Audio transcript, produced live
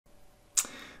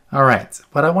All right,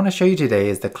 what I want to show you today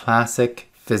is the classic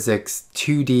physics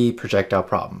 2D projectile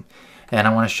problem. And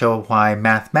I want to show why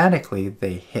mathematically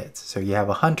they hit. So you have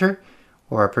a hunter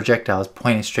or a projectile is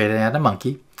pointing straight at a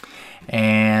monkey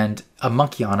and a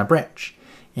monkey on a branch.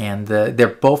 And they're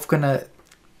both going to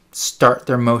start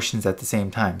their motions at the same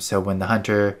time. So when the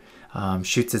hunter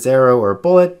shoots his arrow or a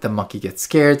bullet, the monkey gets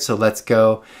scared, so let's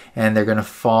go, and they're going to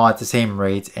fall at the same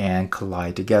rate and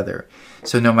collide together.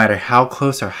 So no matter how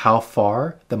close or how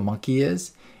far the monkey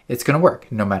is, it's going to work.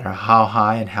 No matter how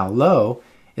high and how low,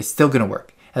 it's still going to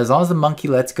work. As long as the monkey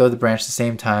lets go of the branch at the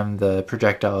same time the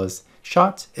projectile is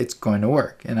shot, it's going to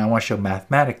work. And I want to show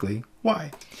mathematically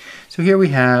why. So here we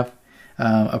have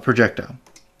a projectile.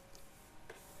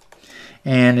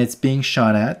 And it's being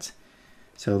shot at.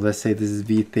 So let's say this is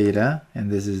v theta,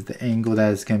 and this is the angle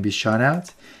that it's going to be shot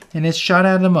at. And it's shot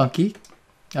at a monkey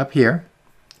up here.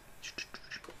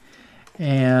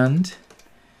 And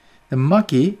the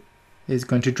monkey is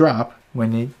going to drop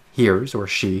when it hears, or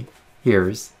she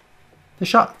hears, the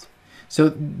shot. So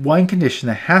one condition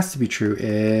that has to be true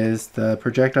is the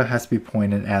projectile has to be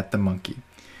pointed at the monkey.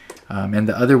 And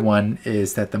the other one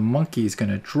is that the monkey is going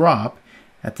to drop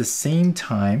at the same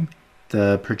time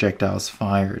the projectile is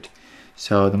fired.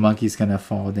 So the monkey is going to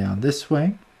fall down this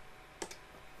way.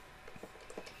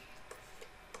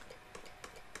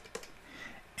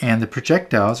 And the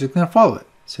projectiles are going to follow it.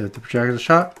 So if the projectile is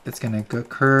shot, it's going to go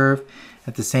curve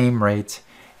at the same rate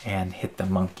and hit the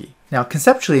monkey. Now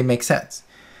conceptually it makes sense.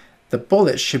 The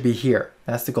bullet should be here.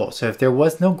 That's the goal. So if there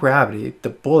was no gravity, the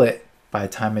bullet, by the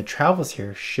time it travels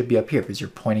here, should be up here because you're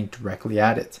pointing directly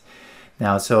at it.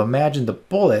 Now, so imagine the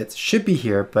bullet should be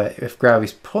here, but if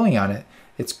gravity's pulling on it,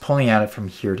 it's pulling at it from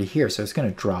here to here. So it's going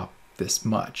to drop this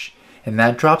much. And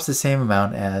that drops the same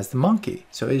amount as the monkey.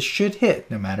 So it should hit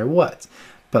no matter what.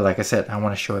 But like I said, I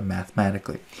want to show it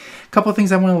mathematically. A couple of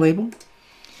things I want to label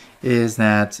is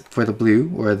that for the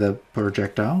blue, or the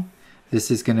projectile,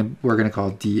 this is we're going to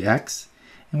call dx.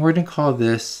 And we're going to call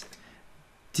this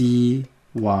dy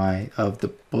of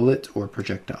the bullet or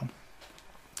projectile.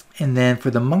 And then for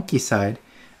the monkey side,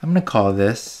 I'm going to call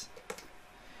this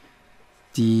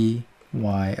dy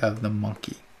of the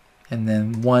monkey. And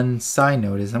then one side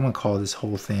note is I'm going to call this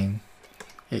whole thing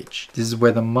h. This is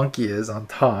where the monkey is on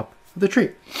top of the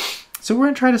tree. So we're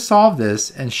going to try to solve this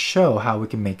and show how we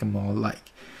can make them all alike.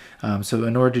 So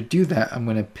in order to do that, I'm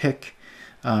going to pick,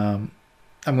 I'm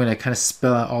going to kind of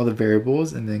spell out all the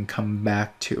variables and then come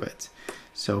back to it.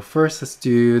 So first let's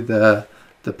do the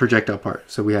projectile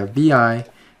part. So we have vi,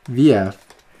 vf,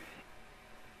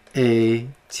 a,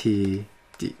 t,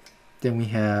 d. Then we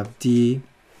have d,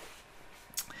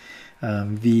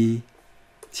 v,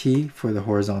 t for the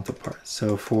horizontal part.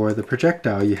 So for the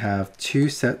projectile, you have two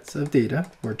sets of data,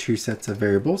 or two sets of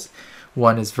variables.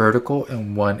 One is vertical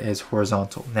and one is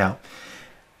horizontal. Now,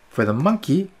 for the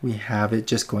monkey, we have it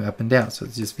just going up and down. So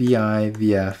it's just vi,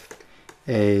 vf,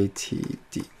 a, t,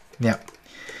 d. Now,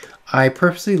 I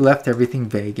purposely left everything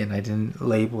vague and I didn't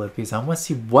label it because I want to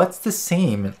see what's the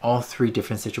same in all three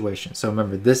different situations. So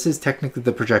remember, this is technically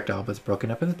the projectile, but it's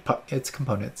broken up into its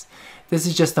components. This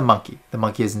is just the monkey. The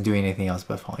monkey isn't doing anything else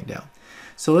but falling down.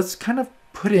 So let's kind of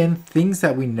put in things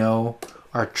that we know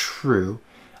are true.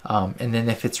 And then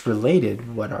if it's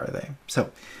related, what are they?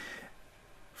 So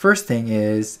first thing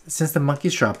is, since the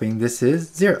monkey's dropping, this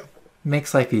is 0.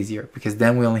 Makes life easier because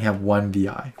then we only have one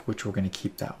vi, which we're going to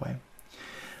keep that way.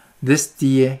 This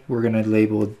d, we're going to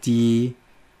label dy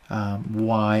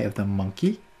of the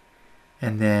monkey.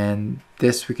 And then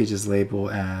this we could just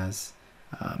label as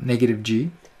negative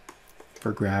g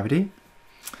for gravity.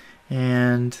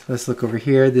 And let's look over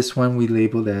here. This one we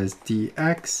labeled as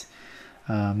dx.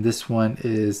 This one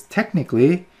is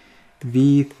technically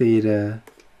v theta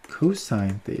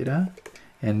cosine theta.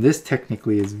 And this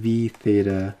technically is v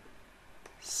theta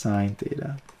sine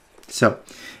theta. So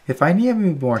if I need to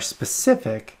be more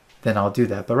specific, then I'll do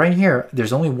that. But right here,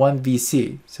 there's only one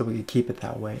VC, so we can keep it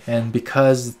that way. And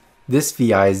because this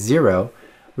VI is 0,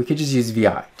 we could just use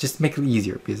VI, just to make it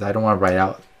easier, because I don't want to write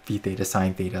out V theta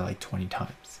sine theta like 20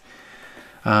 times.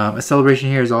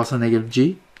 Acceleration here is also negative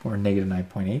g, or negative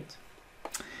 9.8.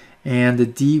 And the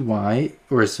dy,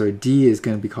 or sorry, d is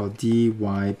going to be called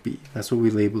dyb. That's what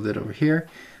we labeled it over here.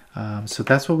 So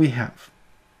that's what we have.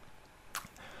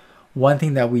 One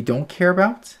thing that we don't care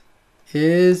about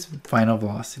is final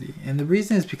velocity. And the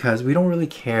reason is because we don't really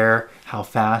care how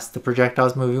fast the projectile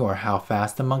is moving or how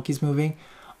fast the monkey's moving.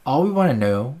 All we want to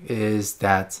know is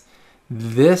that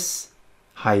this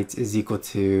height is equal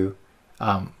to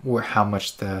or how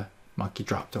much the monkey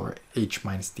dropped, or h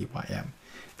minus dym.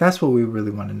 That's what we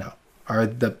really want to know. Are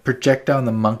the projectile and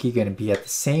the monkey going to be at the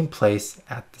same place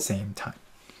at the same time?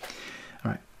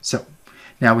 So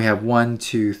now we have 1,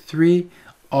 2, 3.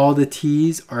 All the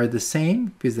t's are the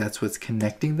same because that's what's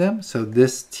connecting them. So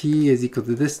this t is equal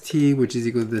to this t, which is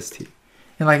equal to this t.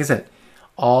 And like I said,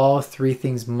 all three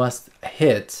things must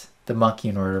hit the monkey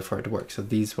in order for it to work. So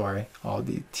these are all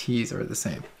the t's are the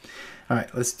same. All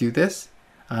right, let's do this.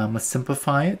 Let's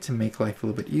simplify it to make life a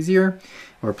little bit easier,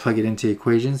 or plug it into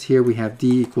equations. Here we have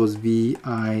d equals vit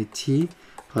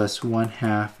plus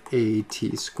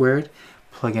 1/2 at squared.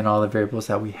 Plug in all the variables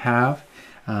that we have.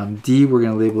 D we're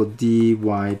going to label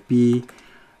dyb.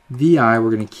 Vi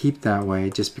we're going to keep that way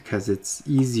just because it's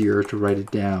easier to write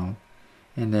it down.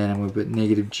 And then I'm going to put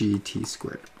negative gt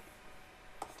squared.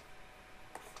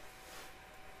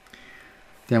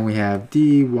 Then we have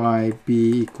dyb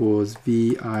equals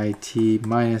vit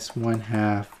minus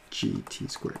 1/2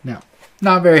 gt squared. Now,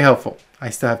 not very helpful. I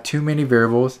still have too many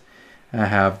variables. I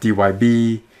have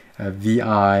dyb,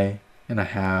 vi, and I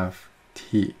have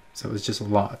t. So it's just a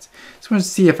lot. So I'm going to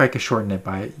see if I can shorten it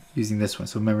by using this one.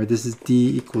 So remember, this is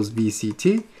d equals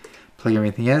vct. Plug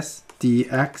everything else.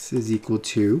 dx is equal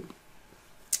to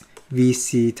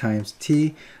vc times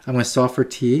t. I'm going to solve for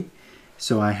t.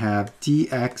 So I have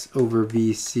dx over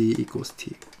vc equals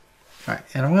t. All right,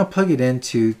 and I'm going to plug it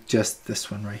into just this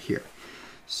one right here.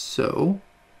 So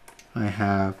I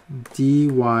have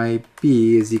dyb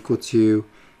is equal to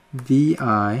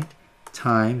vi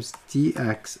times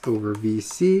dx over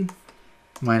vc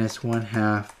minus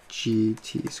 1/2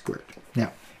 gt squared.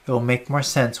 Now, it will make more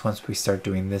sense once we start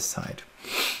doing this side.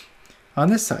 On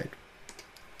this side,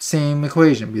 same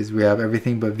equation because we have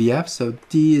everything but vf, so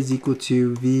d is equal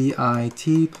to vit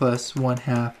plus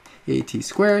 1/2 at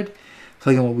squared.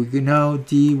 Plug in what we know,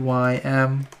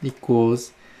 dym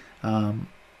equals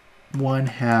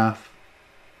 1/2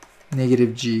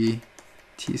 negative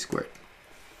gt squared.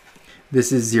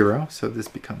 This is 0, so this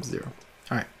becomes 0.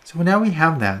 All right, so now we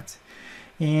have that,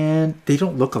 and they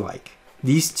don't look alike.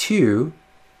 These two,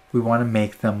 we want to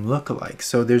make them look alike.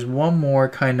 So there's one more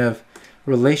kind of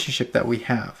relationship that we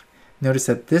have. Notice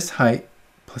that this height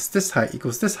plus this height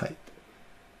equals this height,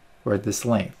 or this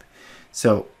length.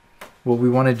 So what we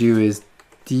want to do is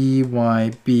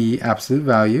dyb absolute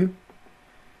value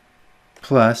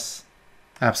plus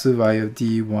absolute value of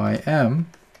dym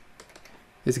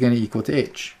is going to equal to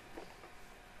h.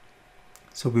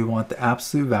 So we want the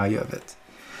absolute value of it.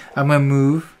 I'm going to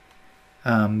move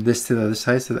this to the other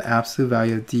side. So the absolute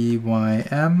value of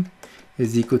dym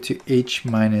is equal to h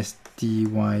minus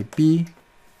dyb.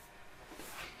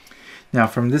 Now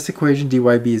from this equation,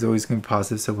 dyb is always going to be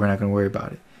positive, so we're not going to worry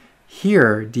about it.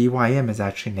 Here, dym is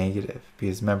actually negative,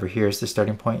 because remember, here's the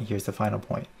starting point, here's the final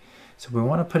point. So we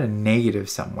want to put a negative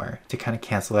somewhere to kind of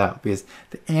cancel it out, because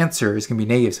the answer is going to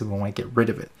be negative, so we want to get rid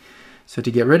of it. So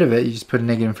to get rid of it, you just put a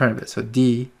negative in front of it. So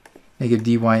negative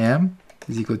dym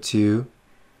is equal to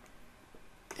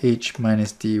h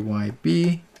minus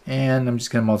dyb, and I'm just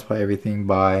going to multiply everything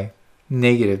by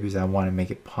negative because I want to make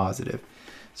it positive.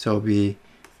 So it'll be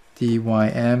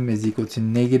dym is equal to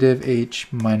negative h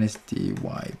minus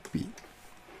dyb.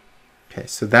 Okay,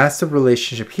 so that's the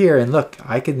relationship here. And look,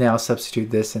 I could now substitute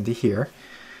this into here.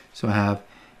 So I have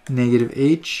negative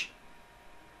h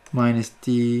minus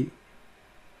d.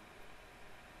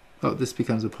 Oh, this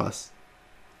becomes a plus.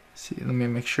 Let's see, let me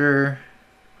make sure.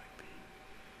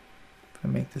 If I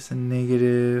make this a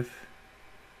negative,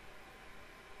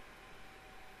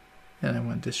 and I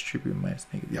want to distribute minus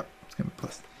negative. Yep, it's going to be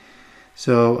plus.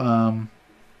 So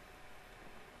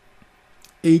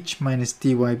h minus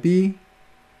dyb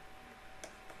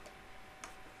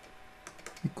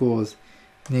equals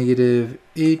negative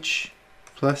h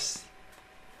plus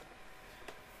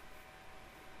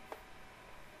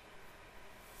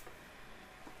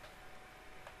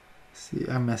see,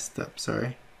 I messed up,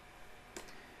 sorry.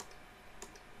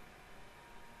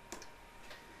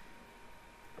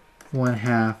 One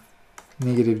half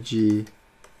negative g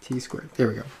t squared. There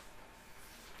we go.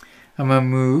 I'm going to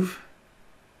move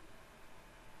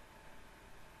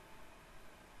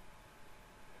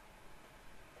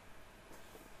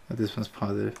this one's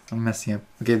positive. I'm messing up.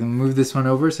 Okay, then move this one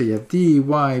over. So you have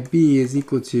dyb is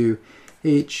equal to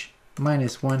h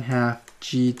minus 1/2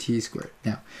 gt squared.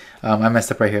 Now, I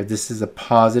messed up right here. This is a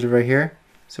positive right here.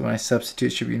 So when I substitute,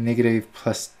 it should be negative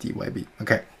plus dyb.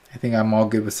 Okay, I think I'm all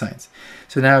good with signs.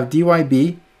 So now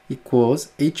dyb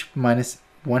equals h minus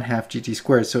 1/2 gt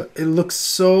squared. So it looks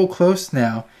so close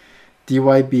now.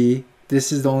 dyb,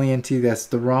 this is the only entity that's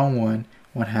the wrong one,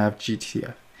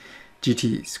 1/2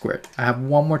 gt squared. I have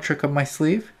one more trick up my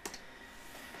sleeve.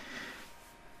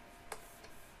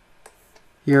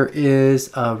 Here is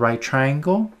a right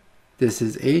triangle This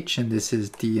is h and this is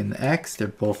d and the x. They're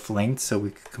both lengths, so we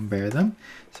could compare them.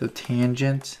 So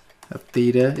tangent of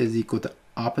theta is equal to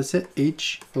opposite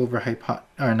h over adjacent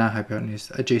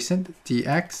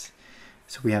dx.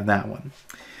 So we have that one.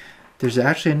 There's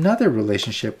actually another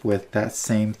relationship with that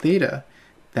same theta.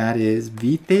 That is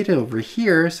v theta over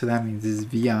here, so that means this is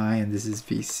vi and this is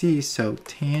vc, so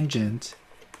tangent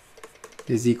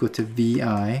is equal to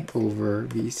vi over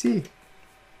vc.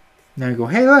 Now you go,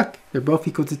 hey look, they're both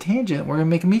equal to tangent, we're going to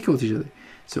make them equal to each other.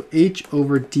 So h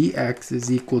over dx is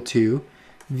equal to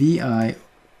vi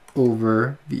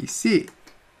over vc.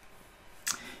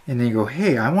 And then you go,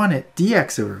 hey, I want it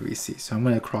dx over vc, so I'm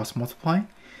going to cross multiply.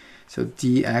 So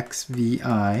dx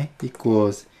vi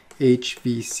equals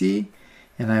hvc,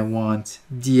 and I want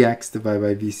dx divided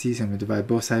by vc, so I'm going to divide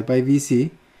both sides by vc.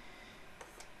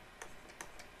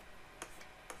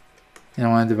 And I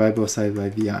want to divide both sides by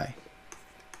vi.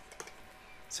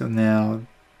 So now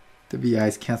the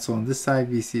vi's cancel on this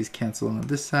side, vc's cancel on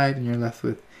this side, and you're left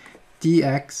with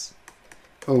dx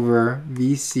over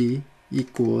vc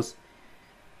equals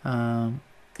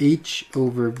h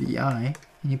over vi,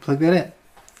 and you plug that in.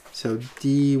 So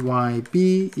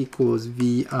dyb equals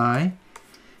vi,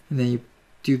 and then you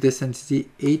do this into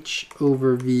h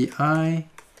over vi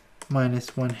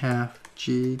minus 1/2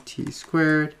 gt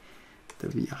squared. The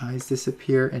vi's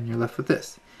disappear, and you're left with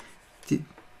this.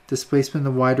 Displacement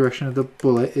in the y direction of the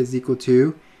bullet is equal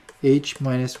to h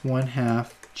minus 1/2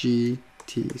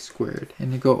 gt squared.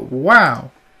 And you go,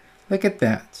 wow, look at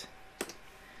that.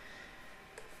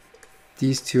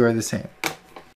 These two are the same.